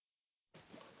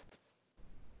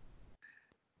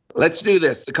Let's do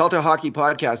this. The Cult of Hockey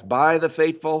podcast by the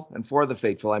faithful and for the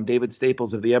faithful. I'm David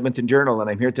Staples of the Edmonton Journal, and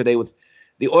I'm here today with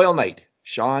the Oil Knight,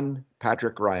 Sean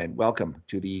Patrick Ryan. Welcome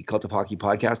to the Cult of Hockey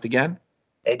podcast again.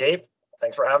 Hey, Dave.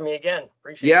 Thanks for having me again.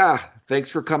 Appreciate it. Yeah, thanks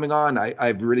for coming on.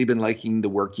 I've really been liking the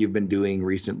work you've been doing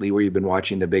recently, where you've been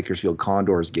watching the Bakersfield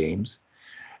Condors games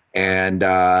and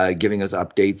giving us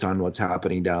updates on what's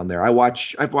happening down there. I've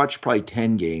watched probably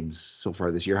 10 games so far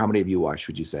this year. How many have you watched,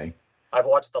 would you say? I've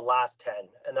watched the last 10,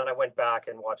 and then I went back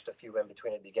and watched a few in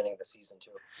between at the beginning of the season,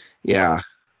 too. Yeah.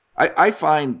 I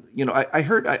find, I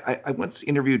heard, I once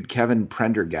interviewed Kevin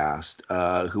Prendergast,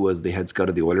 who was the head scout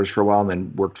of the Oilers for a while and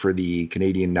then worked for the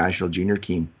Canadian national junior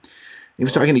team. He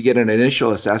was talking to get an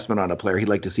initial assessment on a player. He'd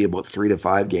like to see about 3 to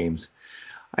 5 games.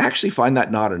 I actually find that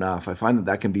not enough. I find that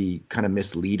that can be kind of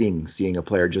misleading, seeing a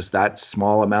player just that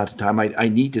small amount of time. I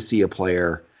need to see a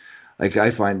player, like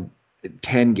I find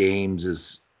 10 games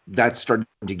is that's starting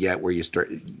to get where you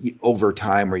start over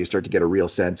time, where you start to get a real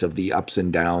sense of the ups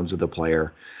and downs of the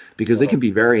player, because they Mhm. can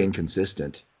be very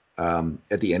inconsistent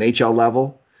at the NHL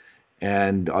level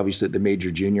and obviously at the major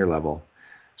junior level.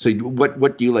 So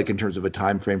what do you like in terms of a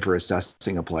time frame for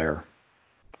assessing a player?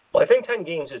 Well, I think 10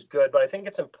 games is good, but I think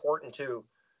it's important to,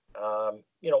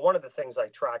 one of the things I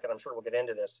track, and I'm sure we'll get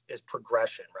into this, is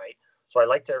progression, right? So I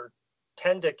like to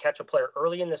tend to catch a player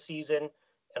early in the season,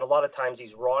 and a lot of times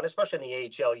he's raw, and especially in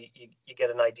the AHL, you get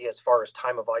an idea as far as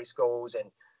time of ice goes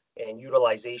and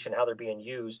utilization, how they're being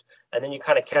used. And then you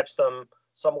kind of catch them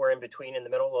somewhere in between in the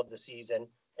middle of the season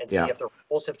and see Yeah. if their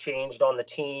roles have changed on the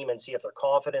team and see if their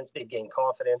confidence, they've gained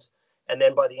confidence. And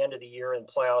then by the end of the year in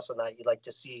playoffs and that, you'd like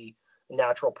to see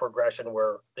natural progression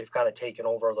where they've kind of taken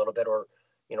over a little bit or,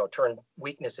 turn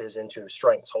weaknesses into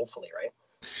strengths, hopefully, right?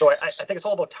 So I think it's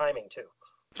all about timing too.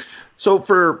 So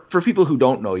for people who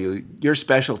don't know you, your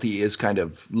specialty is kind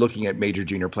of looking at major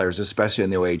junior players, especially in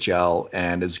the OHL,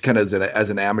 and as kind of as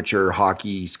an amateur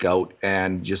hockey scout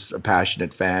and just a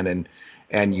passionate fan,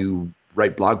 and you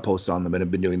write blog posts on them and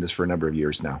have been doing this for a number of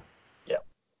years now. Yeah.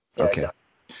 Yeah, Okay. exactly.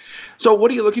 So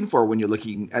what are you looking for when you're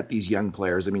looking at these young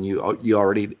players? I mean, you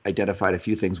already identified a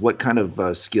few things. What kind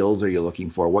of skills are you looking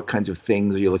for? What kinds of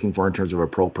things are you looking for in terms of a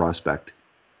pro prospect?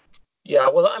 Yeah.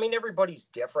 Well, I mean, everybody's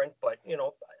different, but,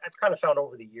 I've kind of found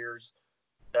over the years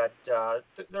that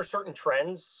there's certain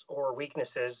trends or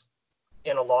weaknesses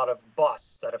in a lot of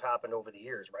busts that have happened over the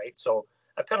years, right? So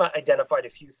I've kind of identified a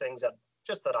few things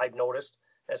that I've noticed.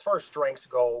 As far as strengths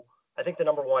go, I think the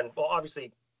number one, well,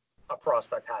 obviously a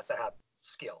prospect has to have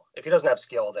skill. If he doesn't have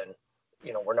skill, then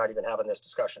we're not even having this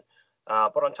discussion.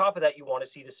 But on top of that, you want to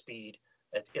see the speed.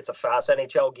 It's a fast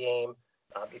NHL game.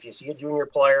 If you see a junior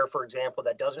player, for example,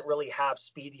 that doesn't really have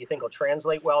speed, you think will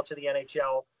translate well to the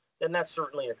NHL, then that's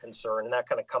certainly a concern, and that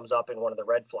kind of comes up in one of the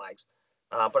red flags.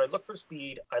 But I look for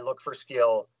speed, I look for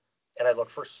skill, and I look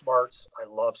for smarts. I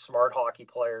love smart hockey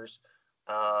players.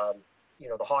 Um,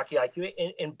 the hockey IQ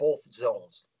in both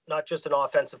zones, not just an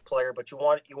offensive player, but you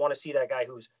want to see that guy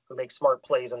who makes smart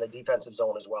plays in the defensive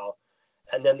zone as well.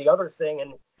 And then the other thing,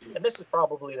 and this is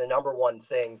probably the number one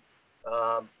thing,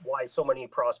 why so many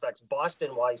prospects bust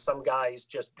and why some guys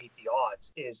just beat the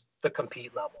odds is the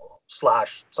compete level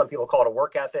slash some people call it a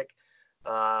work ethic.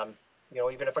 Um,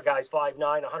 even if a guy's 5'9",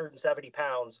 170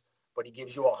 pounds, but he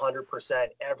gives you 100%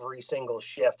 every single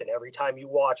shift, and every time you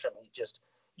watch him,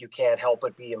 you can't help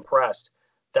but be impressed.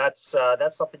 That's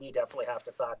something you definitely have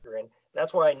to factor in.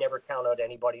 That's why I never count out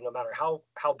anybody, no matter how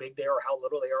big they are or how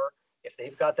little they are. If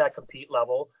they've got that compete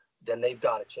level, then they've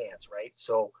got a chance, right?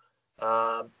 So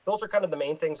those are kind of the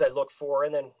main things I look for,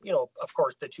 and then of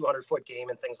course, the 200-foot game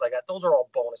and things like that. Those are all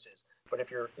bonuses. But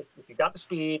if you got the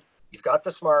speed, you've got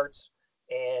the smarts,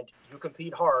 and you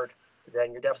compete hard,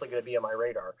 then you're definitely going to be on my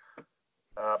radar.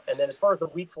 And then as far as the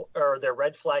the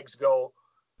red flags go,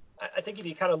 I think if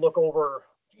you kind of look over,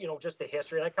 just the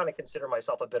history, and I kind of consider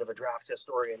myself a bit of a draft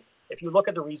historian. If you look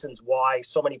at the reasons why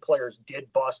so many players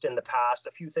did bust in the past,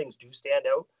 a few things do stand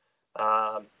out.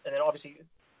 And then obviously,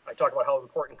 I talk about how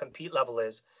important compete level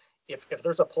is. If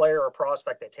there's a player or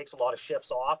prospect that takes a lot of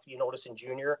shifts off, you notice in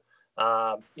junior,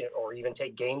 or even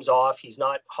take games off, he's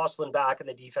not hustling back in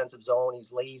the defensive zone.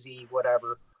 He's lazy,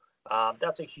 whatever.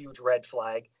 That's a huge red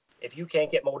flag. If you can't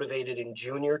get motivated in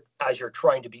junior as you're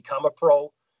trying to become a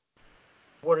pro,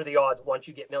 what are the odds once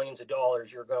you get millions of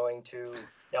dollars, you're going to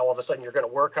now all of a sudden you're going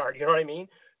to work hard? You know what I mean?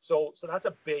 So that's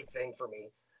a big thing for me.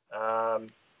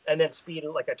 And then speed,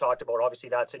 like I talked about, obviously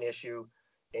that's an issue,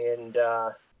 and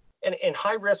and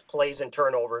high risk plays and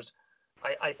turnovers.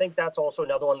 I think that's also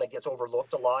another one that gets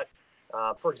overlooked a lot.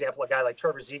 For example, a guy like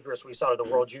Trevor Zegras, we saw at the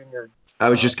World Junior. I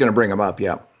was just going to bring him up.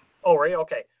 Yeah. Oh, right,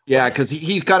 okay. Well, Yeah, because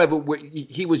he's kind of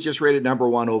he was just rated number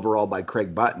one overall by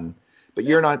Craig Button, But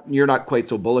Yeah. you're not quite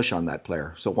so bullish on that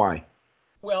player. So why?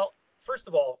 Well, first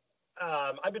of all,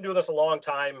 I've been doing this a long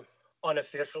time,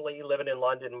 unofficially living in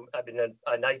London. I've been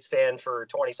a Knights fan for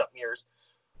 20 something years.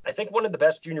 I think one of the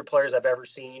best junior players I've ever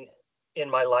seen in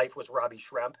my life was Robbie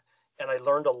Schremp. And I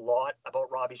learned a lot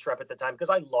about Robbie Schremp at the time because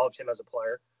I loved him as a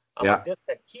player. I'm Yeah.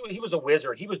 like, he was a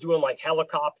wizard. He was doing like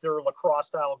helicopter lacrosse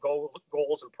style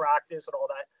goals in practice and all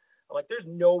that. I'm like, there's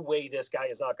no way this guy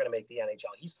is not going to make the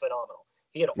NHL. He's phenomenal.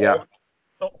 Yeah.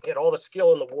 He had all the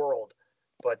skill in the world,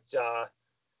 but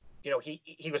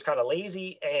he was kind of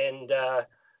lazy and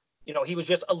he was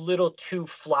just a little too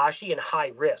flashy and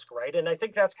high risk, right? And I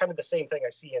think that's kind of the same thing I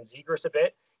see in Zegras a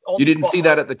bit. All You these didn't see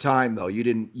behind, that at the time, though. You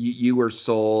didn't. You were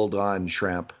sold on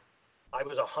Shrimp. I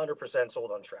was 100%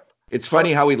 sold on Shrimp. It's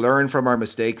funny how 100%. we learn from our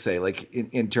mistakes, like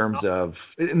in terms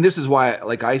of, and this is why,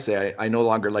 like I say, I no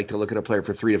longer like to look at a player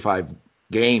for 3 to 5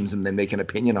 games and then make an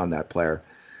opinion on that player.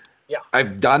 Yeah,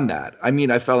 I've done that. I mean,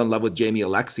 I fell in love with Jamie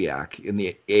Alexiak in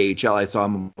the AHL. I saw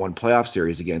him in one playoff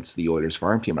series against the Oilers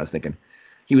farm team. I was thinking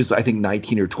he was, I think,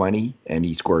 19 or 20, and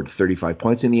he scored 35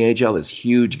 points in the AHL. This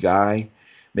huge guy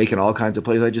making all kinds of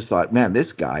plays. I just thought, man,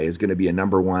 this guy is going to be a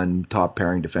number one top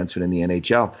pairing defenseman in the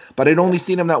NHL. But I'd yeah. only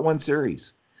seen him that one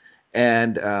series,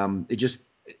 and it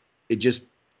just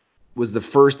was the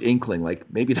first inkling.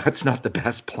 Like maybe that's not the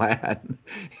best plan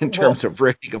in Well, terms of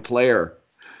rating a player.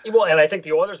 and I think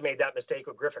the Oilers made that mistake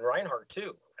with Griffin Reinhart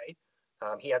too, right?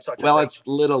 He had such a Well, great. it's a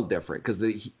little different because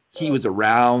he was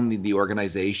around the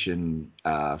organization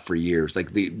for years.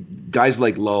 Like the guys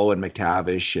like Lowe and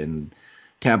McTavish and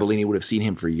Tambellini would have seen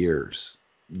him for years,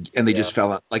 and they Yeah, just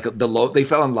fell like they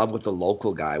fell in love with the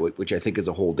local guy, which I think is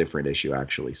a whole different issue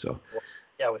actually. So well,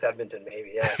 yeah, with Edmonton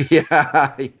maybe, yeah.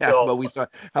 yeah, yeah. So But we saw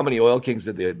how many Oil Kings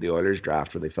did the Oilers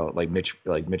draft where they felt like Mitch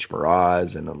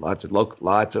Moroz and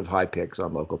lots of high picks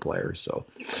on local players. So,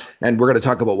 and we're going to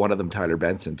talk about one of them, Tyler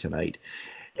Benson, tonight.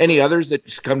 Any mhm. others that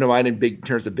just come to mind in big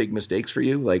terms of big mistakes for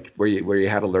you, like where you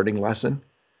had a learning lesson?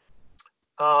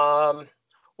 um,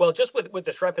 well, just with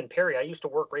the Shrimp and Perry, I used to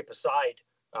work right beside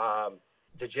um,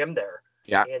 the gym there,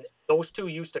 Yeah, and those two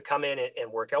used to come in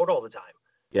and work out all the time.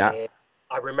 yeah, And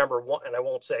I remember one, and I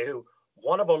won't say who.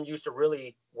 One of them used to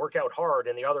really work out hard,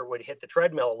 and the other would hit the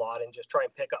treadmill a lot and just try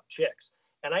and pick up chicks.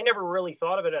 And I never really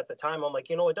thought of it at the time. I'm like,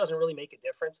 it doesn't really make a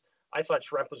difference. I thought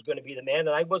Shrimp was going to be the man, and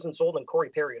I wasn't sold on Corey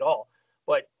Perry at all.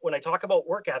 But when I talk about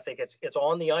work ethic, it's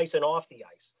on the ice and off the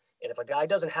ice. And if a guy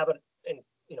doesn't have it, and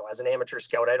as an amateur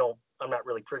scout, I'm not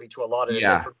really privy to a lot of this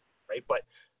yeah. information, right? But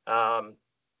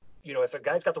if a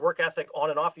guy's got the work ethic on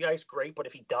and off the ice, great. But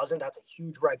if he doesn't, that's a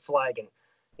huge red flag.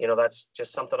 And that's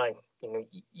just something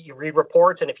you read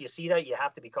reports, and if you see that, you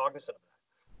have to be cognizant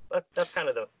of that. That's kind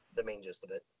of the main gist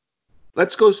of it.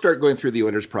 Let's go start going through the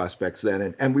Oilers prospects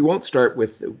then, and we won't start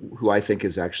with who I think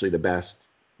is actually the best.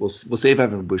 We'll save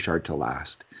Evan Bouchard to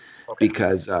last Okay.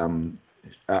 because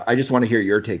I just want to hear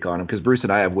your take on him because Bruce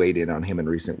and I have weighed in on him in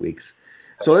recent weeks.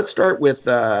 So Okay. let's start with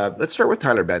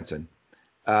Tyler Benson,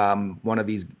 one of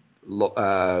these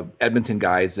Edmonton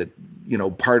guys that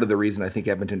part of the reason I think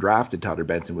Edmonton drafted Tyler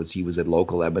Benson was he was a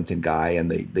local Edmonton guy, and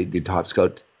the top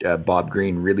scout Bob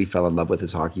Green really fell in love with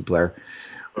his hockey player.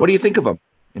 What do Mhm. you think of him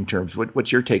in terms?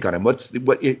 What's your take on him? Let's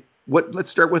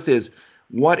start with his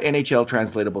what NHL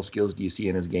translatable skills do you see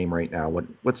in his game right now?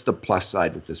 What's the plus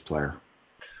side with this player?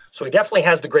 So he definitely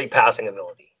has the great passing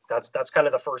ability. That's kind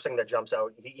of the first thing that jumps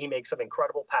out. He makes some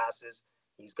incredible passes.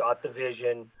 He's got the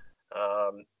vision,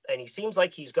 and he seems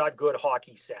like he's got good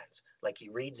hockey sense. Like he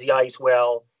reads the ice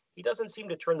well. He doesn't seem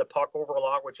to turn the puck over a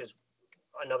lot, which is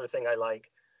another thing I like.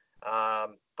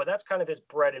 But that's kind of his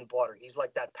bread and butter. He's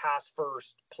like that pass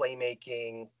first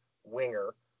playmaking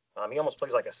winger. He almost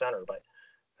plays like a center, but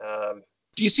um,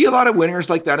 Do you see a lot of winners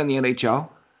like that in the NHL?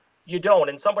 you don't.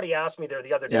 And somebody asked me there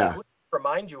the other day, Yeah, who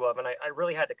remind you of? And I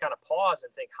really had to kind of pause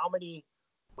and think, how many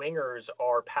wingers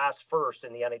are pass first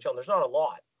in the NHL? And there's not a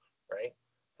lot, right?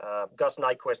 Gus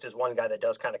Nyquist is one guy that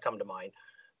does kind of come to mind.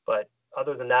 But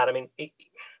other than that, I mean,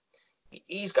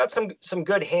 he's got some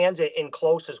good hands in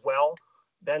close as well,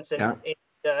 Benson.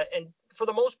 yeah, And for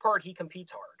the most part, he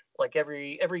competes hard. Like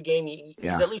every game, he's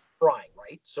yeah. at least trying,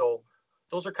 right? So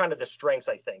those are kind of the strengths,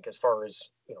 I think, as far as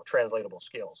translatable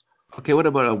skills. Okay, what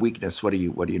about a weakness? What are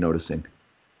you noticing?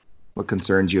 What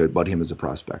concerns you about him as a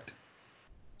prospect?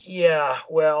 Yeah,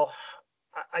 well,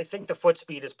 I think the foot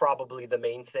speed is probably the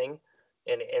main thing,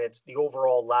 and it's the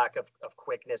overall lack of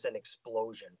quickness and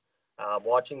explosion.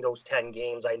 Watching those 10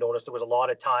 games, I noticed there was a lot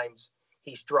of times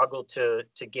he struggled to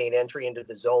gain entry into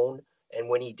the zone, and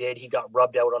when he did, he got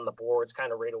rubbed out on the boards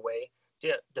kind of right away.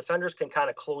 Defenders can kind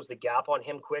of close the gap on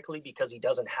him quickly because he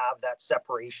doesn't have that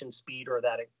separation speed or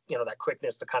that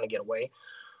quickness to kind of get away.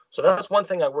 So that's one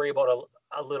thing I worry about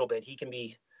a little bit. He can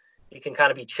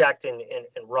kind of be checked and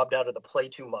rubbed out of the play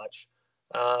too much.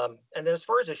 And then as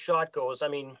far as his shot goes, I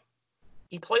mean,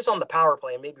 he plays on the power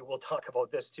play, and maybe we'll talk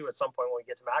about this too at some point when we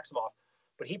get to Maximov.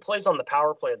 But he plays on the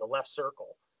power play of the left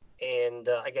circle, and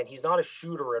again, he's not a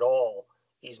shooter at all.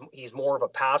 He's more of a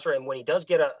passer, and when he does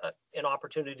get an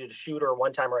opportunity to shoot or a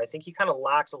one timer, I think he kind of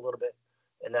lacks a little bit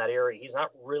in that area. He's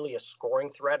not really a scoring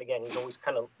threat. Again, he's always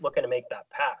kind of looking to make that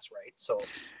pass, right? So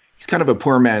He's kind of a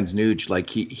poor man's Nuge. Like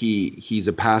he's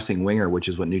a passing winger, which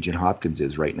is what Nugent Hopkins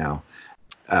is right now.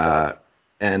 Uh, exactly,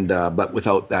 and but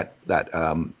without that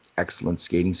excellent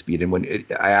skating speed. And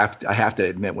I have to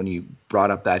admit, when you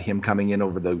brought up that him coming in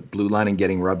over the blue line and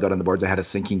getting rubbed out on the boards, I had a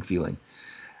sinking feeling.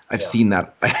 I've yeah, seen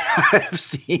that. I've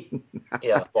seen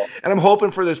yeah. that. Well, And I'm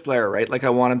hoping for this player, right? Like I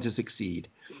want him to succeed.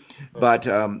 mm, But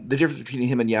the difference between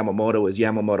him and Yamamoto is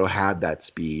Yamamoto had that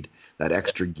speed, that yeah,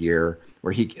 extra gear,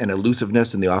 where he and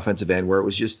elusiveness in the offensive end, where it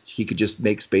was just he could just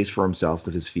make space for himself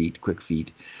with his feet, quick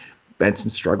feet. Benson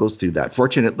struggles through that.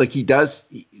 Fortunate, like he does.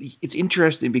 It's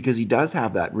interesting because he does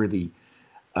have that really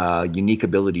unique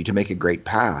ability to make a great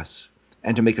pass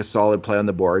and to make a solid play on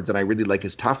the boards. And I really like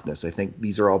his toughness. I think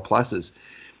these are all pluses.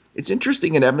 It's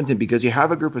interesting in Edmonton because you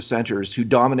have a group of centers who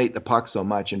dominate the puck so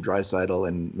much in Draisaitl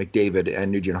and McDavid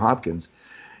and Nugent Hopkins.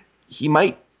 He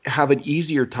might have an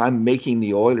easier time making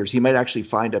the Oilers. He might actually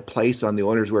find a place on the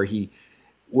Oilers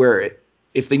where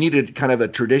if they needed kind of a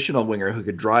traditional winger who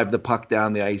could drive the puck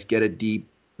down the ice, get it deep,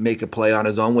 make a play on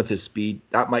his own with his speed,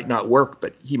 that might not work.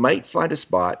 But he might find a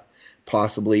spot,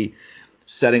 possibly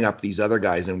setting up these other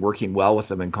guys and working well with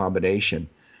them in combination.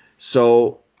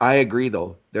 So I agree,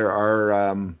 though. There are.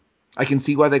 I can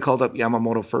see why they called up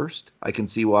Yamamoto first. I can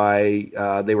see why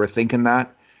they were thinking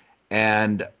that,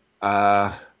 and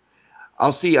uh,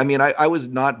 I'll see. I mean, I was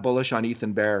not bullish on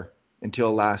Ethan Bear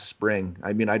until last spring.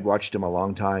 I mean, I'd watched him a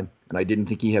long time, and I didn't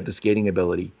think he had the skating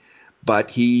ability, but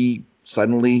he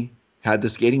suddenly had the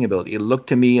skating ability. It looked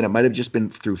to me, and it might have just been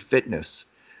through fitness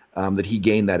that he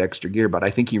gained that extra gear. But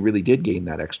I think he really did gain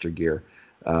that extra gear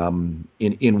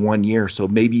in 1 year. So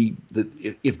maybe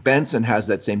if Benson has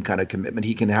that same kind of commitment,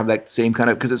 he can have that same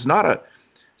kind of because it's not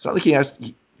like he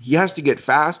has to get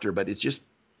faster, but it's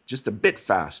just a bit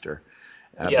faster,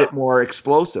 a yeah. bit more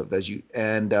explosive as you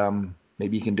and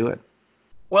maybe you can do it.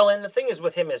 Well, and the thing is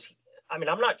with him is, I mean,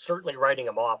 I'm not certainly writing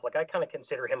him off. Like I kind of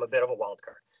consider him a bit of a wild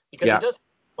card because he Yeah, does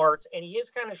parts and he is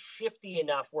kind of shifty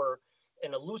enough where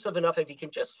and elusive enough. If he can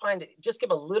just find it, just give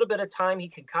a little bit of time, he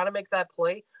can kind of make that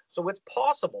play. So it's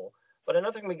possible. But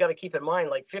another thing we got to keep in mind,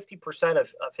 like 50%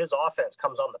 of his offense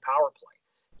comes on the power play.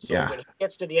 So yeah, when he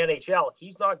gets to the NHL,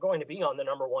 he's not going to be on the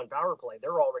number one power play.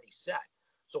 They're already set.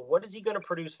 So what is he going to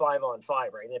produce 5-on-5,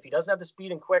 right? And if he doesn't have the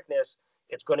speed and quickness,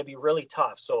 it's going to be really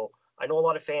tough. So I know a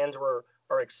lot of fans are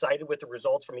excited with the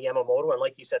results from Yamamoto, and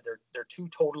like you said, they're two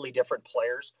totally different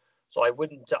players. So I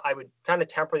would kind of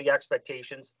temper the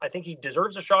expectations. I think he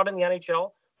deserves a shot in the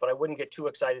NHL, but I wouldn't get too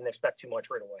excited and expect too much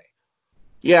right away.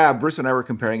 yeah. Bruce and I were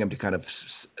comparing him to kind of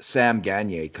Sam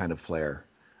Gagner kind of player,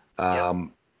 Yeah.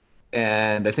 um,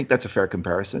 and I think that's a fair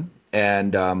comparison.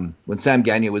 And when Sam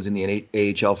Gagner was in the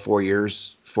AHL 4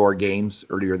 years, 4 games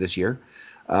earlier this year,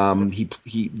 Mm-hmm.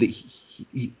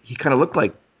 he kind of looked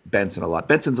like Benson a lot.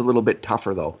 Benson's a little bit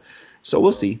tougher though, so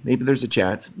we'll Mm-hmm. see. Maybe there's a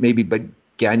chance. Maybe, but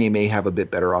Gagne may have a bit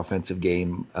better offensive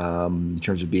game in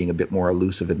terms of being a bit more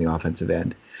elusive in the offensive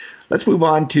end. Let's move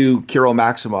on to Kirill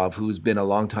Maximov, who's been a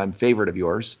longtime favorite of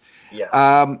yours. Yes.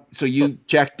 So you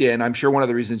checked in. I'm sure one of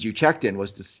the reasons you checked in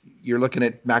was you're looking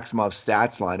at Maximov's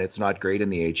stats line. It's not great in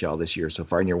the AHL this year so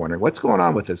far, and you're wondering what's going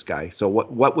on with this guy. So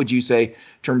what would you say in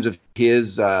terms of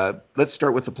his? Let's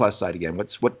start with the plus side again.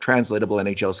 What translatable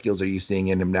NHL skills are you seeing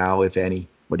in him now, if any?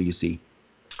 What do you see?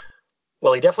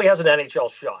 Well, he definitely has an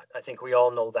NHL shot. I think we all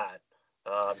know that.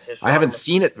 His I shot. haven't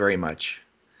seen it very much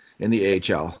in the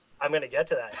Yeah, AHL. I'm going to get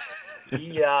to that.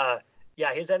 He, yeah,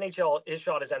 his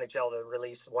shot is NHL to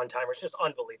release one timer. It's just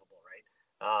unbelievable,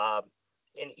 right?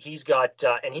 And he's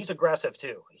aggressive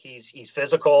too. He's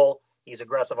physical. He's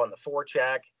aggressive on the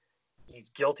forecheck. He's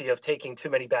guilty of taking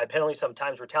too many bad penalties,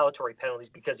 sometimes retaliatory penalties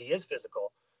because he is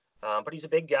physical. But he's a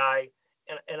big guy,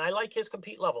 and I like his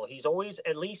compete level. He's always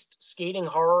at least skating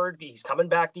hard. He's coming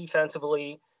back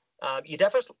defensively. You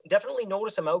definitely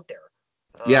notice him out there.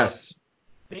 Yes.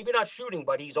 Maybe not shooting,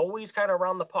 but he's always kind of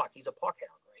around the puck. He's a puck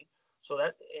hound, right? So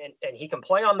that and he can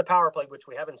play on the power play, which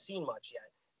we haven't seen much yet.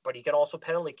 But he can also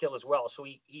penalty kill as well. So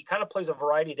he kind of plays a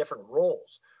variety of different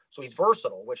roles. So he's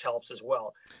versatile, which helps as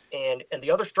well. And the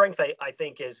other strength I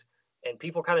think is, and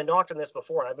people kind of knocked on this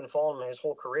before, and I've been following him his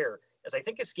whole career, is I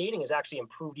think his skating has actually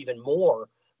improved even more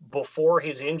before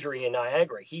his injury in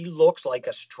Niagara. He looks like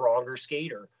a stronger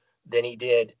skater than he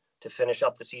did to finish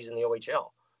up the season in the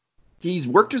OHL. He's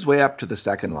worked his way up to the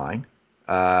second line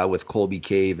with Colby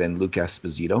Cave and Luke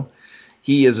Esposito.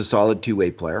 He is a solid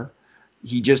two-way player.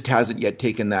 He just hasn't yet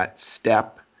taken that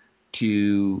step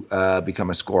to become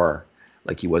a scorer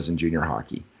like he was in junior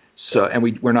hockey. So,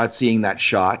 and we're not seeing that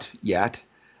shot yet.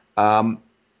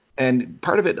 And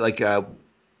part of it, like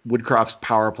Woodcroft's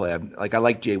power play. I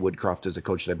like Jay Woodcroft as a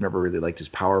coach. I've never really liked his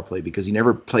power play because he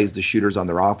never plays the shooters on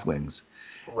their off wings.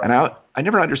 Right. And I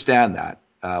never understand that.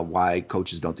 Why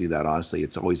coaches don't do that. Honestly,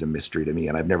 it's always a mystery to me,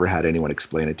 and I've never had anyone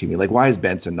explain it to me. Like, why is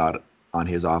Benson not on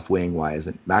his off wing? Why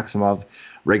isn't Maximov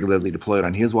regularly deployed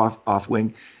on his off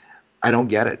wing? I don't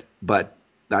get it, but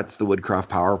that's the Woodcroft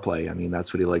power play. I mean,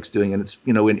 that's what he likes doing. And it's,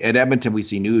 in Edmonton, we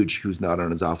see Nuge, who's not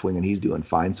on his off wing, and he's doing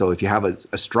fine. So if you have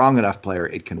a strong enough player,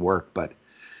 it can work. But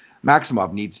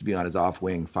Maximov needs to be on his off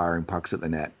wing, firing pucks at the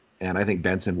net. And I think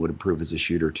Benson would improve as a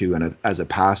shooter too. And as a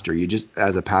passer, you're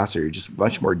just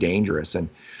much more dangerous. And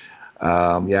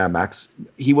Max,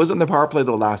 he was on the power play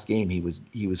the last game. He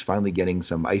was finally getting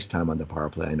some ice time on the power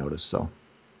play, I noticed. So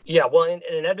yeah, well,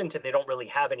 in Edmonton, they don't really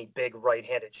have any big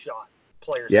right-handed shot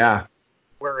players. yeah,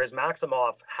 Whereas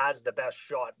Maximov has the best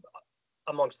shot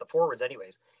amongst the forwards,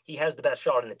 anyways. He has the best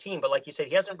shot in the team, but like you said,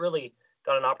 he hasn't really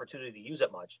got an opportunity to use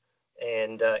it much.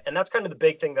 And that's kind of the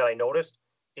big thing that I noticed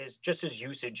is just his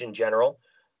usage in general.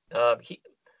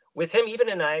 With him, even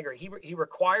in Niagara, he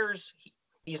requires.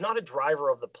 He's not a driver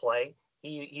of the play.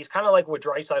 He's kind of like what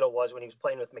Draisaitl was when he was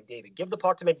playing with McDavid. Give the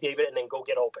puck to McDavid and then go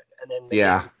get open, and then McDavid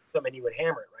yeah, would come and he would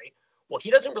hammer it, right? Well,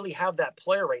 he doesn't really have that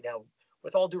player right now.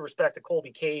 With all due respect to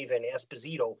Colby Cave and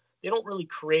Esposito, they don't really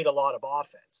create a lot of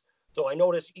offense. So I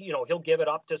notice, he'll give it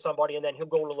up to somebody and then he'll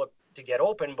go to look to get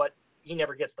open, but he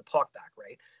never gets the puck back,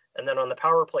 right? And then on the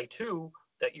power play 2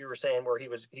 that you were saying where he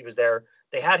was there,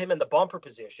 they had him in the bumper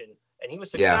position and he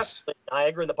was yes, successful in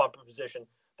Niagara in the bumper position.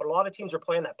 But a lot of teams are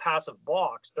playing that passive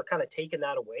box. They're kind of taking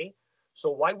that away. So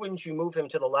why wouldn't you move him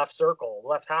to the left circle,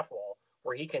 left half wall,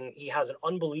 where he has an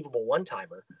unbelievable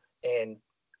one-timer and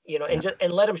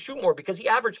and let him shoot more because he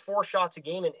averaged 4 shots a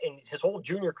game in his whole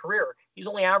junior career. He's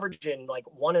only averaging like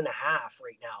 1.5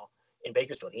 right now in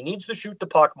Bakersfield. He needs to shoot the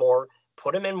puck more,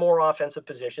 put him in more offensive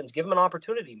positions, give him an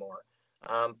opportunity more.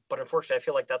 But unfortunately, I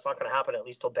feel like that's not going to happen at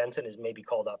least till Benson is maybe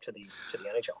called up to the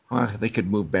NHL. well, they could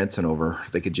move Benson over.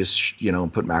 They could just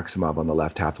put Maximov on the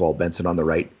left half wall, Benson on the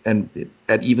right, and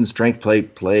at even strength play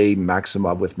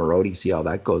Maximov with Marody. See how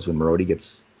that goes when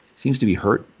Marody seems to be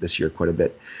hurt this year quite a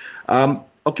bit.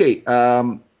 Okay,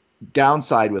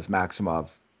 downside with Maximov.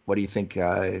 What do you think?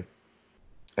 I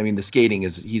mean, the skating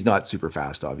he's not super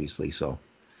fast, obviously. So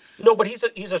No, but he's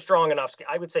a strong enough.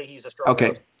 I would say he's a strong enough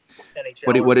okay,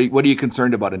 NHLer. what are you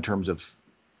concerned about in terms of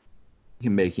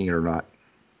him making it or not?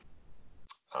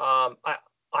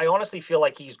 I honestly feel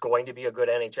like he's going to be a good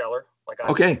NHLer. Like I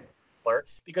would say, Okay, player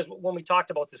because when we talked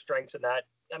about the strengths and that,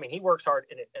 I mean, he works hard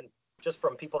and just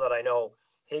from people that I know,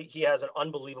 he has an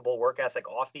unbelievable work ethic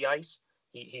off the ice.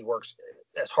 He works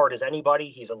as hard as anybody.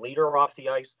 He's a leader off the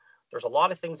ice. There's a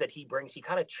lot of things that he brings. He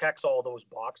kind of checks all those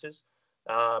boxes.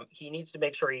 He needs to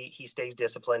make sure he stays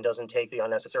disciplined, doesn't take the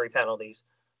unnecessary penalties.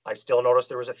 I still noticed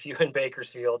there was a few in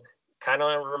Bakersfield. Kind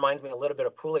of reminds me a little bit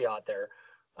of Pouliot there.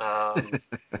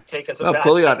 Taking some well, bad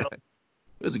Pouliot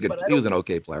penalties. But I he was don't. an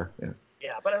okay player. Yeah.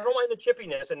 Yeah, but I don't mind the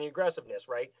chippiness and the aggressiveness,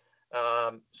 right?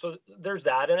 So there's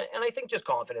that, and I think just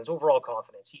confidence, overall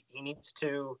confidence. He needs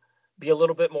to be a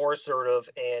little bit more assertive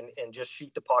and just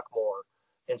shoot the puck more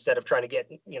instead of trying to get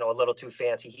a little too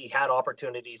fancy. He had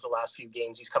opportunities the last few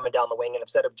games. He's coming down the wing, and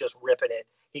instead of just ripping it,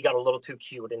 he got a little too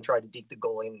cute and tried to deke the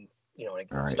goalie and All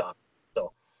right. stop.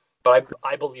 So, but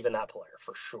I believe in that player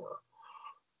for sure.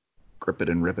 Grip it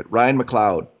and rip it. Ryan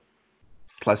McLeod,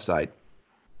 plus side.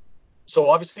 So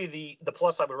obviously the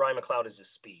plus side with Ryan McLeod is his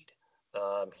speed.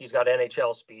 He's got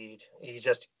NHL speed. He's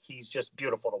just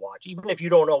beautiful to watch. Even if you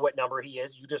don't know what number he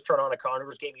is, you just turn on a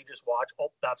Condors game, you just watch.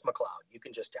 Oh, that's McLeod. You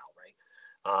can just tell,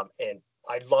 right? And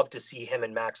I'd love to see him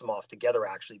and Maximov together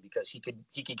actually because he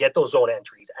could get those zone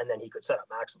entries and then he could set up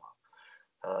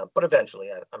Maximov. But eventually,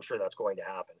 I'm sure that's going to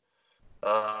happen.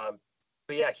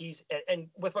 But yeah, and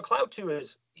with McLeod too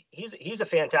is he's a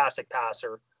fantastic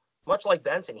passer. Much like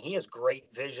Benson, he has great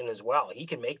vision as well. He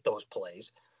can make those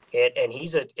plays, and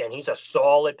he's a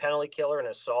solid penalty killer and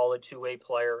a solid two-way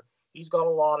player. He's got a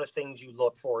lot of things you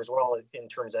look for as well in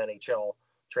terms of NHL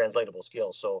translatable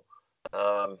skills. So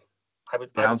I would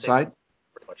say that's Downside.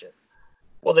 pretty much it.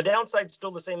 Well, the downside's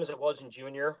still the same as it was in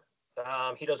junior.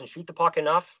 He doesn't shoot the puck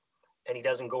enough, and he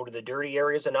doesn't go to the dirty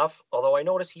areas enough. Although I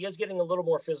notice he is getting a little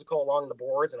more physical along the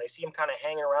boards, and I see him kind of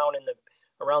hanging around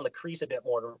around the crease a bit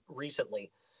more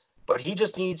recently. But he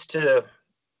just needs to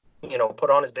put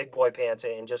on his big boy pants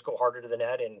and just go harder to the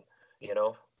net and, you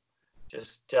know,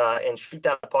 just and shoot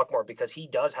that puck more because he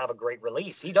does have a great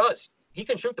release. He does. He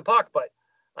can shoot the puck, but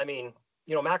I mean,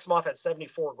 Maximoff had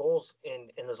 74 goals in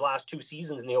his last 2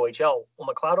 seasons in the OHL. Well,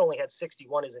 McLeod only had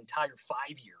 61 his entire 5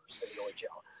 years in the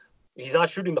OHL. He's not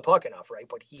shooting the puck enough, right?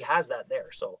 But he has that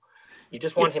there. So you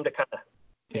just want It's him to kind of,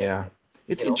 yeah.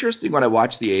 It's you know, interesting when I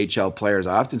watch the AHL players.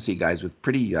 I often see guys with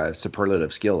pretty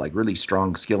superlative skill, like really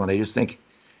strong skill, and I just think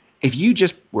if you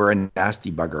just were a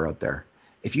nasty bugger out there,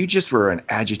 if you just were an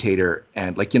agitator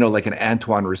and like an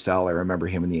Antoine Roussel, I remember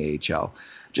him in the AHL,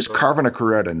 just mm-hmm. carving a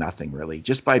career out of nothing really,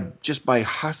 just by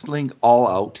hustling all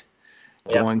out,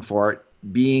 Yeah. going for it,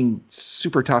 being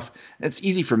super tough. And it's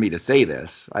easy for me to say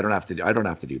this. I don't have to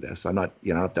do this. I'm not,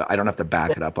 I don't have to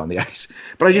back it up on the ice.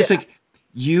 But I just Yeah. think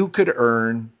you could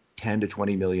earn 10 to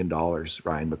 20 million dollars,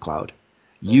 Ryan McLeod.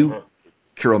 You, Mm-hmm.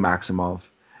 Kirill Maximov,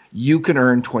 you can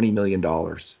earn 20 million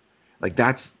dollars. Like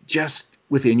that's just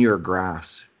within your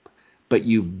grasp. But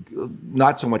you've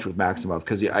not so much with Maximov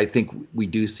because I think we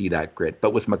do see that grit.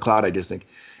 But with McLeod, I just think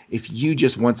if you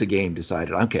just once a game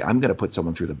decided, okay, I'm going to put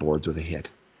someone through the boards with a hit.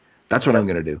 That's what I'm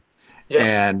Yep. going to do, Yep.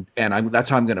 and that's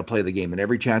how I'm going to play the game. And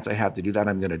every chance I have to do that,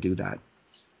 I'm going to do that.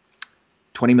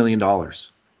 $20 million,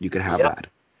 you could have Yep. that.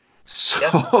 So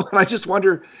Yep. I just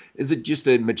wonder, is it just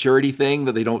a maturity thing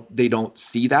that they don't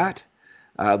see that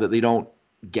they don't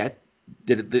get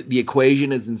that the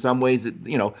equation is in some ways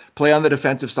that play on the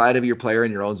defensive side of your player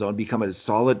in your own zone, become a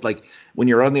solid like when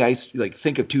you're on the ice, like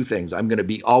think of two things. I'm going to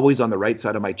be always on the right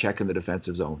side of my check in the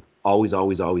defensive zone, always,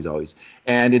 always, always, always,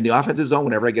 and in the offensive zone,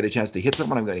 whenever I get a chance to hit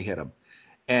someone, I'm going to hit them,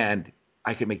 and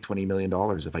I could make $20 million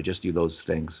if I just do those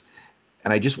things.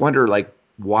 And I just wonder, like,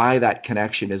 why that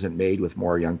connection isn't made with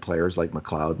more young players like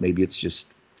McLeod. Maybe it's just,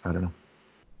 I don't know.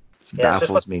 It Yeah. It's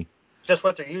baffles me. just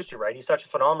what they're used to, right? He's such a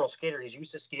phenomenal skater. He's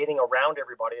used to skating around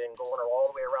everybody and going all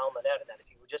the way around the net. And that if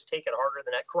he would just take it harder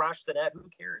than that, crush the net, who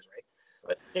cares, right?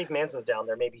 But Dave Manson's down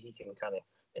there. Maybe he can kind of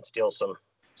instill some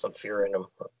fear in him,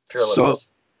 So, fearlessness.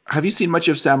 have you seen much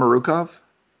of Samarukov?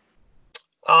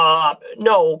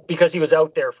 No, because he was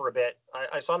out there for a bit.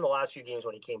 I saw him the last few games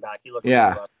when he came back. He looked really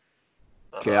Yeah. rough.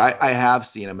 Okay. I Um, have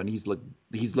seen him, and he's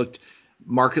looked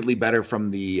markedly better from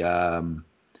the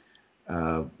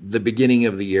beginning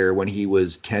of the year when he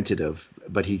was tentative,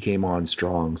 but he came on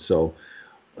strong. So,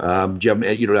 you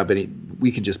don't have any.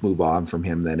 We can just move on from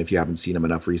him then if you haven't seen him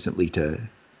enough recently to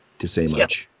say yeah.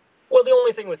 much. Well, the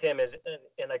only thing with him is,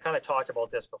 and I kind of talked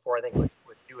about this before. I think with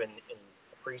you in the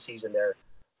preseason there.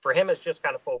 For him, it's just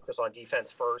kind of focus on defense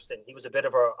first, and he was a bit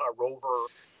of a rover,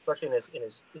 especially in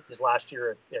his last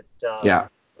year Yeah.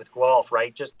 with Guelph.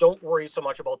 Right, just don't worry so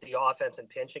much about the offense and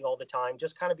pinching all the time.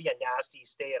 Just kind of be a nasty,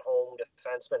 stay at home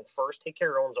defenseman first. Take care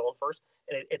of your own zone first,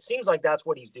 and it seems like that's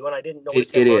what he's doing. I didn't It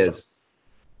notice him it rush up, is.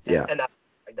 and Yeah.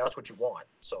 that's what you want.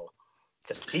 So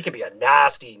because he can be a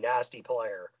nasty, nasty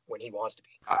player when he wants to be.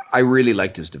 I really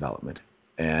liked his development,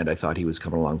 and I thought he was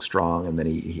coming along strong, and then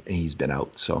he's been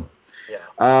out. So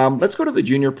Yeah. let's go to the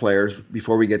junior players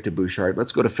before we get to Bouchard.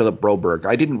 Let's go to Philip Broberg.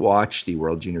 I didn't watch the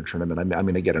World Junior Tournament. I'm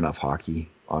going to get enough hockey,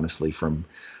 honestly, from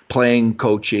playing,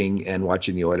 coaching, and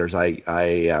watching the Oilers. I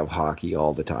have hockey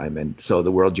all the time, and so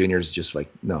the World Juniors just like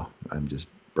no, I'm just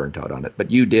burnt out on it.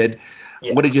 But you did.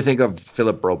 Yeah. What did you think of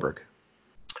Philip Broberg?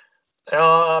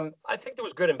 I think there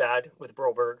was good and bad with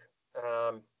Broberg.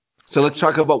 Um, So let's he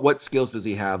talk about what skills does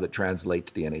he have that translate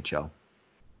to the NHL.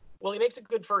 well, he makes a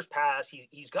good first pass.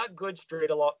 He's got good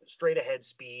straight ahead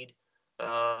speed.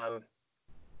 Um,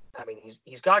 I mean,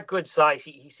 he's got good size.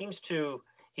 He seems to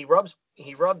he rubs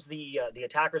the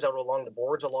attackers out along the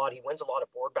boards a lot. He wins a lot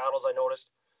of board battles. I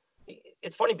noticed.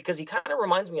 It's funny because he kind of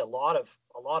reminds me a lot of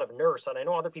Nurse, and I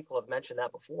know other people have mentioned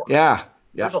that before. Yeah,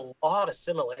 yeah, There's a lot of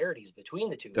similarities between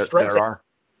the two there strengths, are.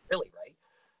 really, right?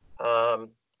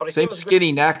 But I see Same him as a good.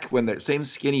 skinny neck when the same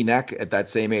skinny neck at that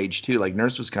same age too. Like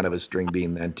Nurse was kind of a string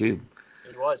bean then too.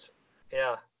 He was,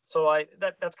 yeah. So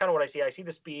that's kind of what I see. I see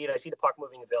the speed, I see the puck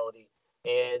moving ability,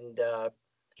 and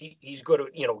he's good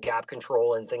at gap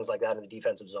control and things like that in the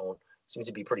defensive zone. Seems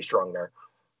to be pretty strong there.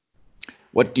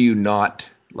 What do you not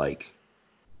like?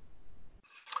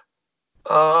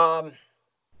 Um,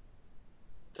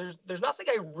 there's nothing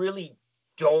I really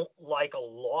don't like a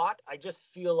lot. I just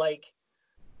feel like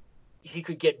he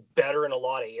could get better in a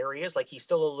lot of areas. Like he's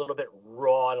still a little bit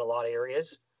raw in a lot of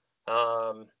areas.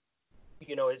 Um,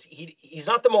 he's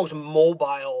not the most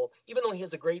mobile, even though he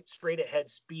has a great straight ahead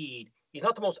speed. He's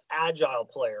not the most agile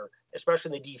player,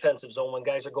 especially in the defensive zone when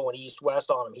guys are going east west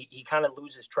on him. He kind of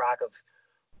loses track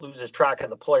of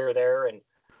the player there, and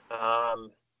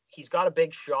he's got a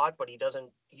big shot, but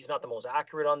he's not the most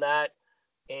accurate on that.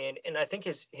 and I think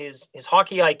his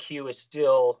hockey IQ is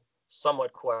still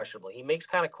somewhat questionable. He makes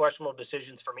kind of questionable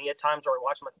decisions for me at times where I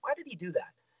watch him like, why did he do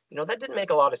that? That didn't make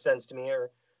a lot of sense to me,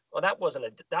 or well, that was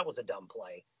a dumb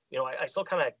play. I still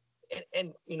kind of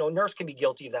and Nurse can be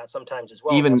guilty of that sometimes as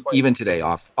well, and that's Even why even today,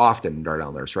 often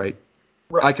Darnell Nurse, right?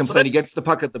 I right. So complain. that He gets the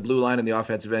puck at the blue line in the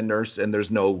offensive end, Nurse, and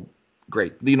there's no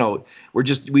great. We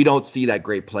don't see that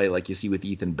great play like you see with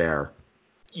Ethan Bear,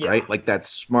 yeah, right? Like that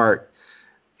smart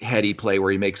heady play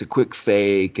where he makes a quick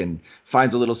fake and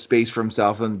finds a little space for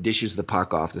himself and dishes the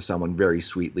puck off to someone very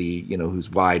sweetly,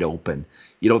 who's wide open.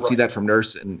 You don't see right. that from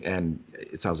Nurse, and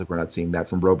it sounds like we're not seeing that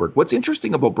from Broberg. What's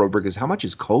interesting about Broberg is how much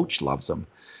his coach loves him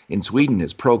in Sweden.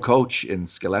 His pro coach in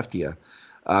Skellefteå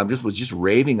was just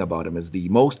raving about him as the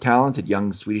most talented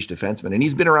young Swedish defenseman, and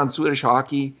he's been around Swedish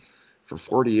hockey for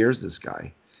 40 years. This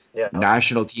guy, Yeah,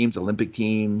 national teams, Olympic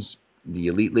teams, the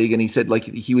elite league, and he said like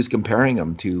he was comparing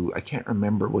him to, I can't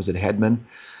remember, was it Hedman?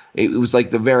 It was like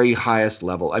the very highest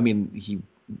level. I mean, he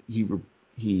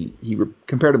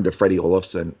compared him to Freddie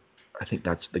Olofsson. I think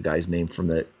that's the guy's name from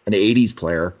an '80s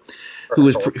player who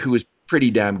was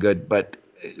pretty damn good, but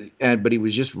he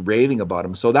was just raving about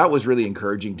him. So that was really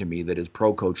encouraging to me that his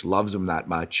pro coach loves him that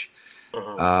much.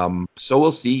 mm-hmm. So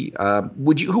we'll see.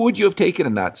 Who would you have taken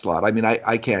in that slot? I mean,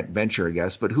 I can't venture a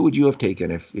guess, but who would you have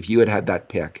taken if you had that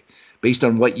pick based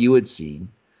on what you had seen?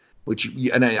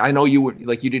 And I know you were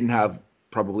like you didn't have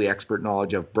probably expert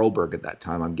knowledge of Broberg at that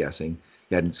time. I'm guessing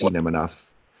you hadn't Well, seen him enough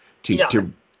yeah.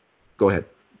 to go ahead.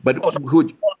 But Oh, sorry. who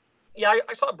would? Well, yeah,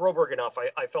 I saw Broberg enough.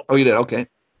 I felt Oh, you pretty did. comfortable. Okay.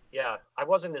 Yeah, I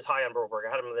wasn't as high on Broberg. I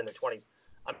had him in the 20s.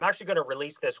 I'm actually going to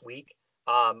release this week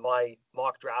my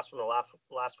mock drafts from the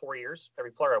last 4 years.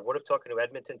 Every player I would have took and who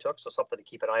Edmonton took, so something to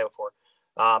keep an eye out for.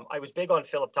 I was big on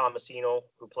Philip Tomasino,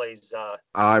 who I played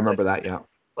remember that. Yeah.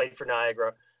 played for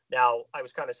Niagara. Now I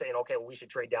was kind of saying, okay, well, we should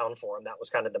trade down for him. That was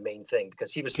kind of the main thing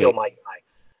because he was still Okay. my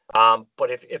guy.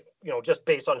 But if just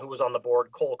based on who was on the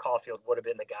board, Cole Caulfield would have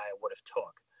been the guy I would have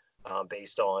took,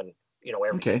 based on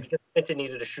everything, Okay. because Edmonton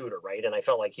needed a shooter, right? And I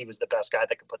felt like he was the best guy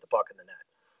that could put the puck in the net.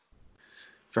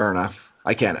 Fair enough.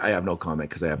 I can't. I have no comment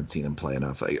because I haven't seen him play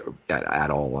enough at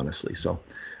all, honestly. So,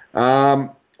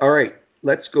 all right,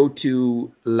 let's go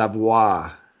to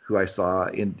Lavoie, who I saw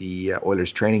in the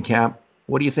Oilers training camp.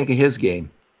 What do you think of his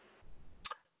game?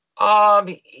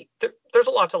 There's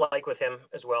a lot to like with him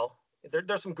as well.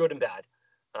 There's some good and bad.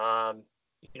 Um,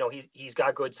 he's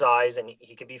got good size and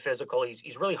he can be physical.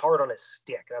 He's really hard on his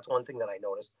stick. That's one thing that I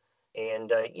noticed.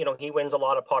 And he wins a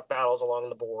lot of puck battles along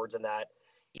the boards, and that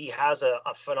he has a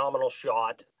phenomenal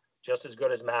shot, just as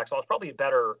good as Maximov. It's probably a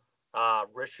better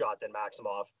wrist shot than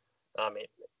Maximov.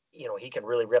 He can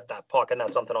really rip that puck, and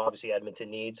that's something obviously Edmonton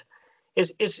needs.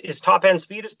 His top end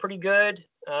speed is pretty good.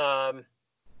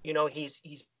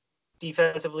 He's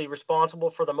defensively responsible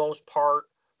for the most part.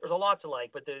 There's a lot to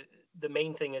like, but the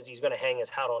main thing is he's going to hang his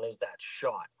hat on is that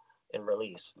shot and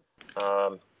release.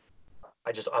 Um,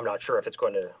 I'm not sure if he's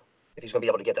going to be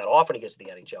able to get that off when he gets to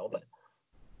the NHL, but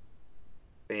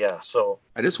yeah. So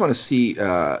I just want to see,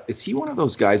 is he one of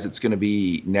those guys that's going to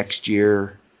be next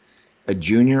year a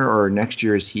junior, or next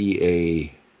year is he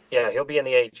a yeah, he'll be in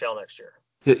the AHL next year.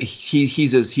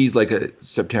 he's like a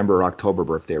September or October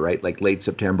birthday, right? Like late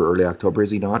September, early October, is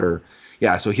he not? Or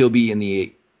yeah, so he'll be in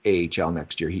the AHL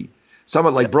next year.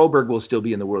 Someone Yeah, like Broberg will still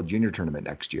be in the World Junior Tournament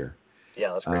next year.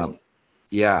 yeah, that's Um, crazy.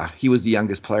 yeah, he was the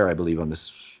youngest player, I believe, on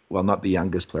this. Well, not the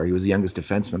youngest player. He was the youngest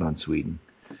defenseman on Sweden,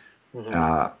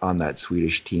 Mm-hmm. on that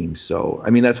Swedish team. So, I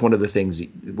mean, that's one of the things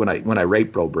when I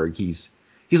rate Broberg, he's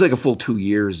like a full 2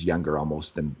 years younger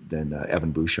almost than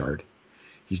Evan Bouchard.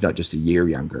 He's not just a year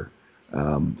younger.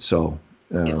 So,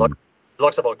 He um, looks he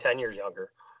looks about 10 years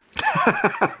younger.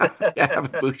 yeah,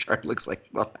 Evan Bouchard looks like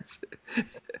well.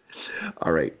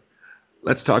 All right,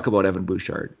 let's talk about Evan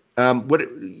Bouchard. What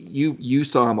you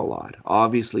saw him a lot.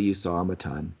 Obviously, you saw him a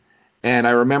ton, and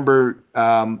I remember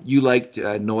you liked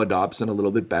Noah Dobson a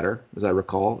little bit better, as I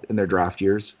recall, in their draft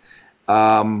years.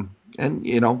 And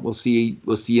we'll see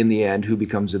in the end who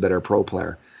becomes a better pro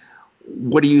player.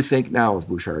 What do you think now of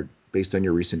Bouchard, based on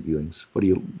your recent viewings? What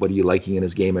are you liking in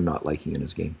his game and not liking in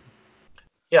his game?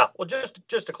 Yeah, well,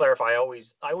 just to clarify, I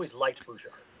always liked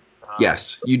Bouchard. Um,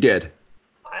 Yes, you did. It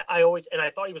I always and I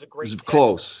thought he was a was great pick.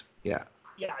 close. Yeah.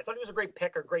 Yeah, I thought he was a great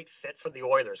pick, a great fit for the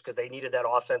Oilers because they needed that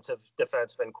offensive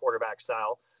defenseman quarterback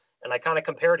style. And I kind of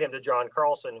compared him to John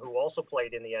Carlson, who also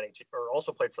played in the NHL or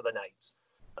also played for the Knights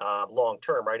long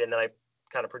term, right? And then I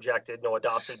kind of projected Noah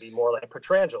Dobson to be more like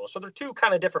Petrangelo. So they're two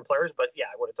kind of different players, but yeah,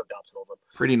 I would have took Dobson over him.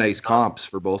 Pretty nice Um, comps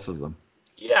for both of them.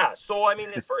 yeah, so I mean,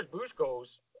 as far as Bush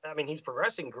goes, I mean, he's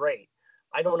progressing great.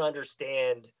 I don't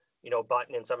understand.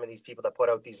 Button and some of these people that put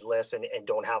out these lists and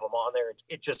don't have him on there.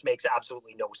 It just makes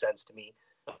absolutely no sense to me.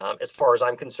 As far as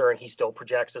I'm concerned, he still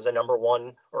projects as a number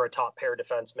one or a top pair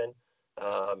defenseman.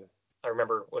 I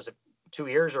remember, was it 2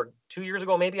 years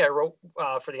ago, maybe I wrote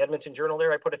for the Edmonton Journal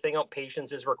there, I put a thing out,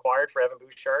 patience is required for Evan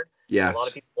Bouchard. And a lot of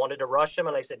Yes. people wanted to rush him.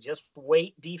 And I said, just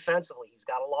wait defensively. He's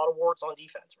got a lot of warts on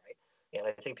defense, right? And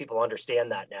I think people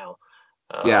understand that now.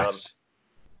 Um, Yes.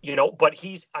 but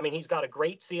he's got a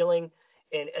great ceiling.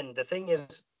 And the thing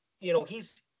is,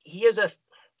 he is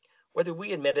whether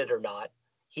we admit it or not,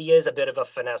 he is a bit of a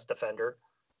finesse defender,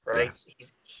 right?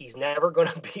 Yes. He's never going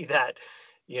to be that,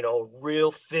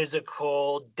 real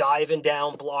physical, diving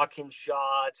down, blocking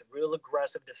shots, real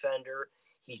aggressive defender.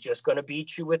 He's just going to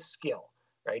beat you with skill,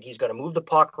 right? He's going to move the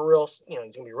puck he's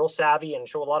going to be real savvy and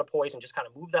show a lot of poise and just kind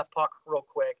of move that puck real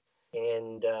quick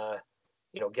and,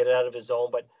 get it out of his zone.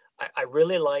 But I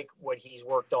really like what he's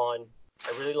worked on.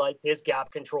 I really like his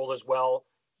gap control as well.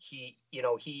 He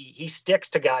sticks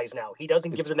to guys now. He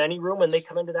doesn't give It's them any room when they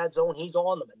come into that zone. He's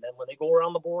on them, and then when they go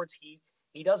around the boards,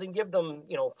 he doesn't give them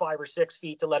 5 or 6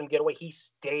 feet to let them get away. He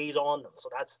stays on them. So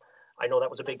I know that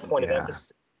was a big point of yeah.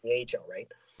 emphasis in the AHL, right?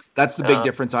 That's the big Uh,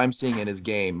 difference I'm seeing in his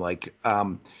game.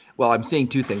 Well, I'm seeing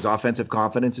two things. Offensive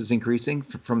confidence is increasing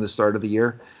from the start of the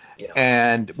year, yeah,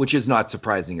 and which is not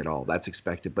surprising at all. That's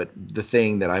expected. But the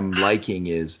thing that I'm liking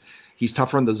is he's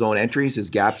tougher on the zone entries. His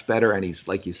gap's better, and he's,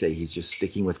 like you say, he's just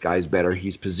sticking with guys better.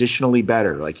 He's positionally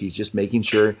better. Like, he's just making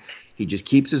sure he just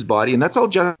keeps his body, and that's all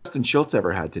Justin Schultz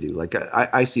ever had to do. Like,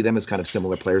 I see them as kind of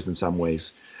similar players in some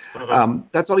ways. mm-hmm.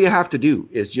 That's all you have to do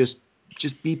is just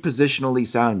be positionally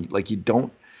sound. Like, you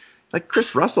don't, like,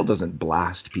 Chris Russell doesn't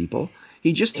blast people.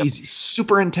 Yep. He's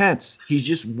super intense. He's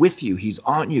just with you. He's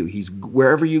on you. He's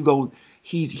wherever you go.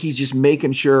 He's just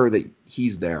making sure that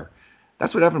he's there.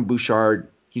 That's what Evan Bouchard.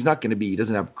 He's not going to be. He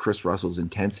doesn't have Chris Russell's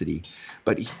intensity,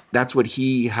 but that's what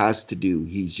he has to do.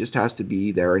 He just has to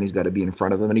be there, and he's got to be in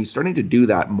front of them, and he's starting to do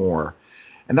that more,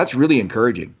 and that's really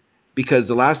encouraging. Because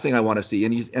the last thing I want to see,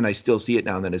 and I still see it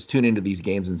now and then, is tune into these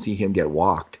games and see him get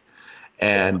walked,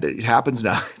 Yeah. and it happens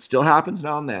now. It still happens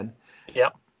now and then,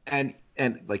 Yep. and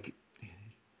like,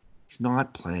 he's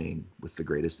not playing with the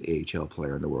greatest AHL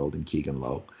player in the world in Keegan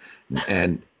Lowe,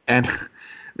 and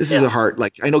this is Yeah. a hard,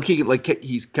 like, I know Keegan, like,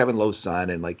 he's Kevin Lowe's son,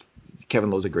 and like, Kevin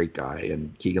Lowe's a great guy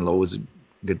and Keegan Lowe was a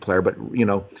good player, but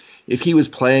if he was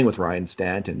playing with Ryan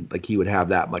Stanton, like, he would have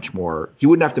that much more. He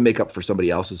wouldn't have to make up for somebody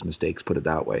else's mistakes, put it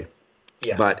that way.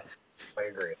 Yeah. But I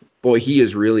agree. boy, he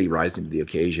is really rising to the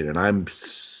occasion, and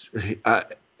uh,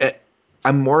 eh,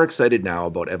 I'm more excited now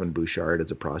about Evan Bouchard as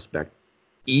a prospect,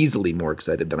 easily more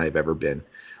excited than I've ever been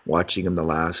watching him the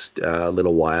last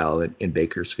little while in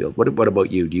Bakersfield. What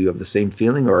about you? Do you have the same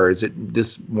feeling, or is it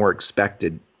this more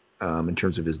expected in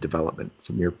terms of his development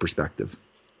from your perspective?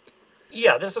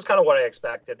 Yeah, this is kind of what I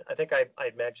expected. I think I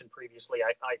mentioned previously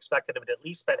I expected him to at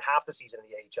least spend half the season in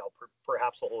the AHL,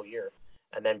 perhaps the whole year,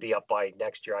 and then be up by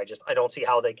next year. I don't see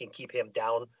how they can keep him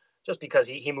down just because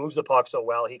he moves the puck so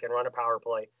well. He can run a power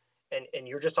play, and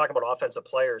you're just talking about offensive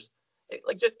players.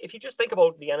 Like, just if you just think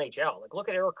about the NHL, like, look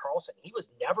at Erik Karlsson.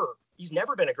 He's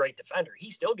never been a great defender.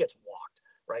 He still gets walked,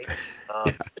 right? Yeah,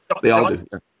 Um, they all John do.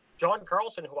 Yeah. John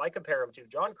Carlson, who I compare him to,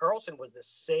 John Carlson was the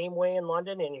same way in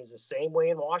London and he was the same way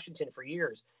in Washington for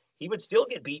years. He would still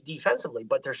get beat defensively,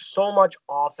 but there's so much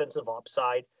offensive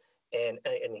upside, and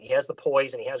he has the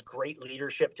poise and he has great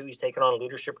leadership too. He's taken on a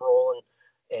leadership role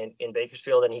and in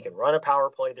Bakersfield, and he can run a power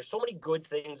play. There's so many good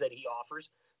things that he offers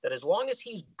that as long as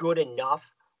he's good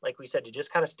enough, like we said, to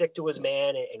just kind of stick to his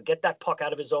man and get that puck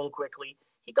out of his zone quickly,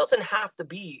 he doesn't have to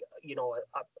be,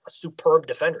 a superb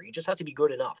defender. He just has to be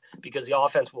good enough because the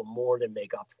offense will more than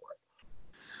make up for it.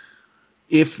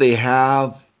 If they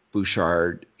have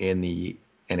Bouchard in the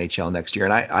NHL next year,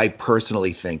 and I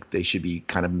personally think they should be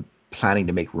kind of planning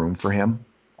to make room for him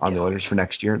on the Yeah. Oilers for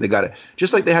next year. They got to,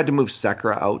 just like they had to move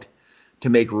Sekera out to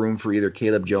make room for either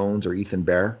Caleb Jones or Ethan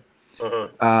Bear.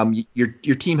 Mm-hmm.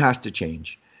 Your team has to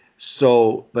change.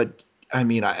 So, but I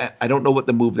mean, I don't know what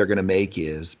the move they're going to make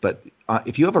is, but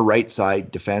if you have a right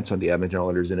side defense on the Edmonton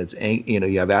Oilers, and it's,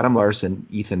 you have Adam Larson,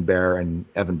 Ethan Bear, and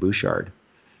Evan Bouchard,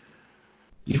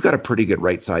 you've got a pretty good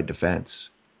right side defense.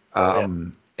 Oh yeah.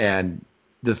 And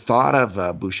the thought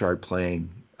of Bouchard playing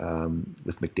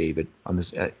with McDavid on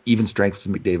this even strength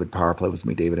with McDavid, power play with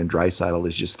McDavid and Draisaitl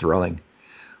is just thrilling.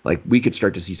 Like, we could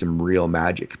start to see some real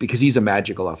magic because he's a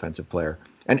magical offensive player.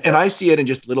 And Yep. I see it in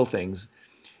just little things.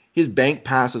 His bank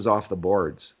passes off the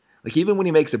boards. Like, even when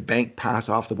he makes a bank pass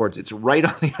off the boards, it's right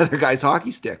on the other guy's hockey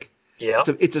stick.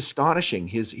 Yep. It's astonishing.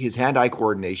 His hand-eye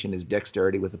coordination, his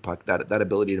dexterity with the puck, that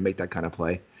ability to make that kind of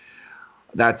play.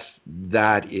 That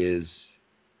is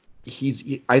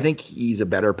I think he's a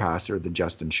better passer than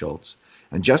Justin Schultz,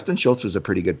 and Justin Schultz was a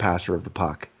pretty good passer of the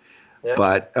puck. Yeah.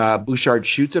 But Bouchard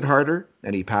shoots it harder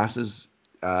and he passes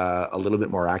a little bit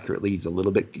more accurately. He's a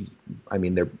little bit. I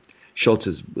mean, Schultz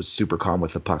was super calm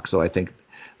with the puck, so I think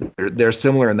they're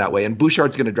similar in that way. And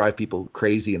Bouchard's going to drive people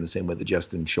crazy in the same way that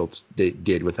Justin Schultz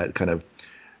did with that kind of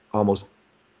almost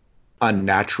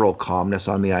unnatural calmness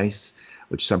on the ice,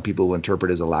 which some people will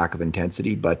interpret as a lack of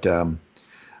intensity. But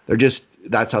they're just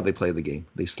that's how they play the game.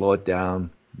 They slow it down.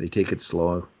 They take it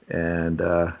slow, and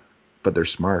but they're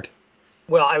smart.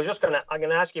 Well, I'm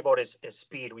gonna ask you about his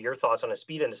speed, your thoughts on his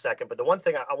speed in a second. But the one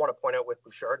thing I want to point out with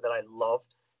Bouchard that I love,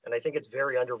 and I think it's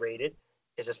very underrated,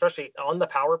 is especially on the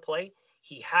power play,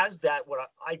 he has that what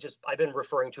I've been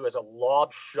referring to as a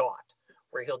lob shot,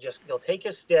 where he'll take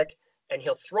his stick and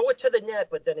he'll throw it to the net,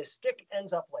 but then his stick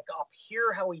ends up like up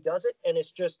here how he does it, and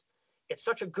it's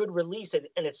such a good release and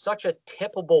it's such a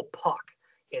tippable puck.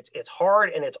 It's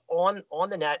hard and it's on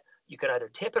the net. You can either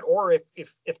tip it or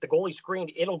if the goalie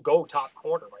screened, it'll go top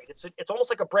corner, right? It's almost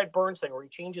like a Brett Burns thing where he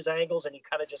changes angles and he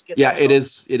kind of just gets Yeah, that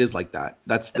shot. it is like that.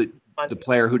 That's the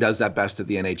player who does that best at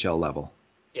the NHL level.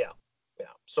 Yeah, yeah.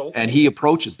 So And he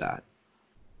approaches that.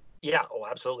 yeah, oh,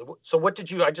 absolutely. So what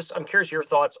did you? I'm curious your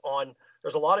thoughts on.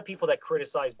 There's a lot of people that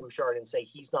criticize Bouchard and say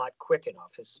he's not quick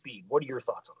enough, his speed. What are your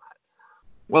thoughts on that?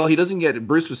 Well, he doesn't get.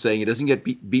 Bruce was saying he doesn't get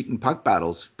beaten puck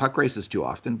battles, puck races too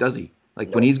often, does he? Like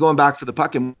when Nope. he's going back for the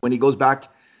puck, and when he goes back,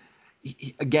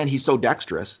 again, he's so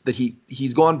dexterous that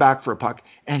he's going back for a puck,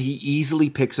 and he easily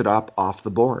picks it up off the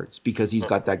boards because he's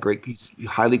got that great. He's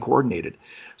highly coordinated,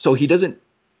 so he doesn't.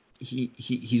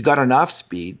 He's got enough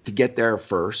speed to get there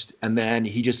first, and then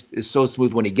he just is so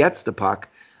smooth when he gets the puck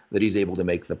that he's able to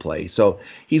make the play. So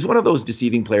he's one of those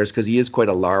deceiving players because he is quite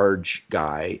a large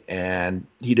guy and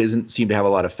he doesn't seem to have a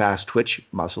lot of fast twitch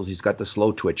muscles. He's got the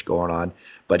slow twitch going on,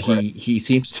 but Right. he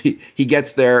seems to he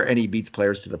gets there and he beats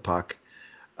players to the puck.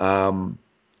 Um,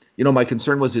 my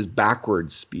concern was his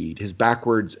backwards speed, his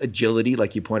backwards agility,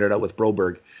 like you pointed out with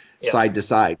Broberg, Yeah. side to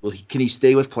side. Well, can he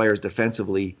stay with players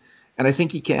defensively? And I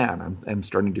think he can. I'm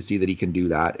starting to see that he can do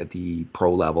that at the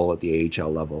pro level, at the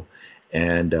AHL level.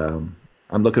 And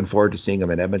I'm looking forward to seeing him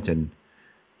in Edmonton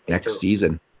Me next too.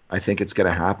 season. I think it's going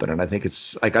to happen, and I think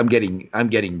it's like I'm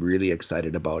getting really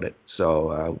excited about it.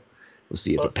 So we'll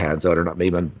see if Well, it pans out or not.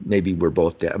 Maybe we're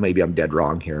both dead. Maybe I'm dead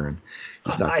wrong here, and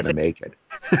he's not I going to think make it.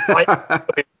 I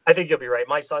I think you'll be right.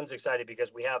 My son's excited because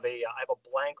I have a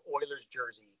blank Oilers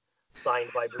jersey signed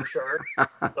by Bouchard.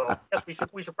 So yes,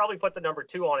 we should probably put the number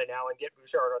 2 on it now and get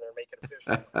Bouchard on there and make it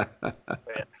official.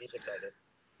 But yeah, he's excited.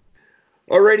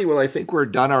 Alrighty, well, I think we're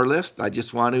done our list. I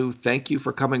just want to thank you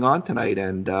for coming on tonight,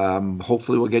 and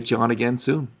hopefully we'll get you on again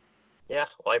soon. Yeah,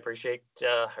 well, I appreciate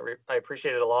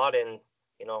it a lot, and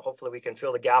hopefully we can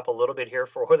fill the gap a little bit here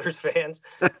for Oilers fans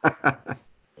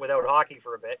without hockey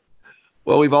for a bit.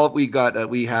 Well, we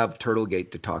have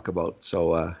Turtlegate to talk about,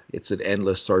 so it's an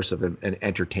endless source of an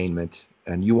entertainment.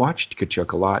 And you watched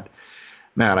Kachuk a lot,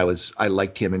 man. I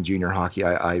liked him in junior hockey.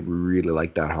 I really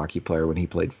liked that hockey player when he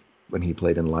played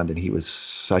in London. He was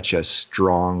such a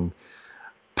strong,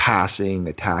 passing,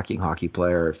 attacking hockey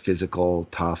player, physical,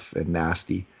 tough, and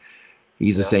nasty.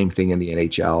 He's the Yeah, same thing in the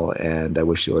NHL, and I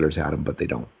wish the Oilers had him, but they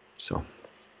don't. So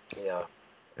yeah,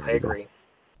 there I you go. agree.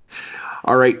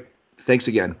 All right. Thanks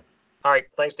again. All right,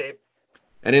 thanks, Dave.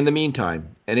 And in the meantime,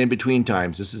 and in between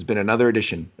times, this has been another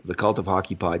edition of the Cult of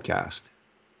Hockey podcast.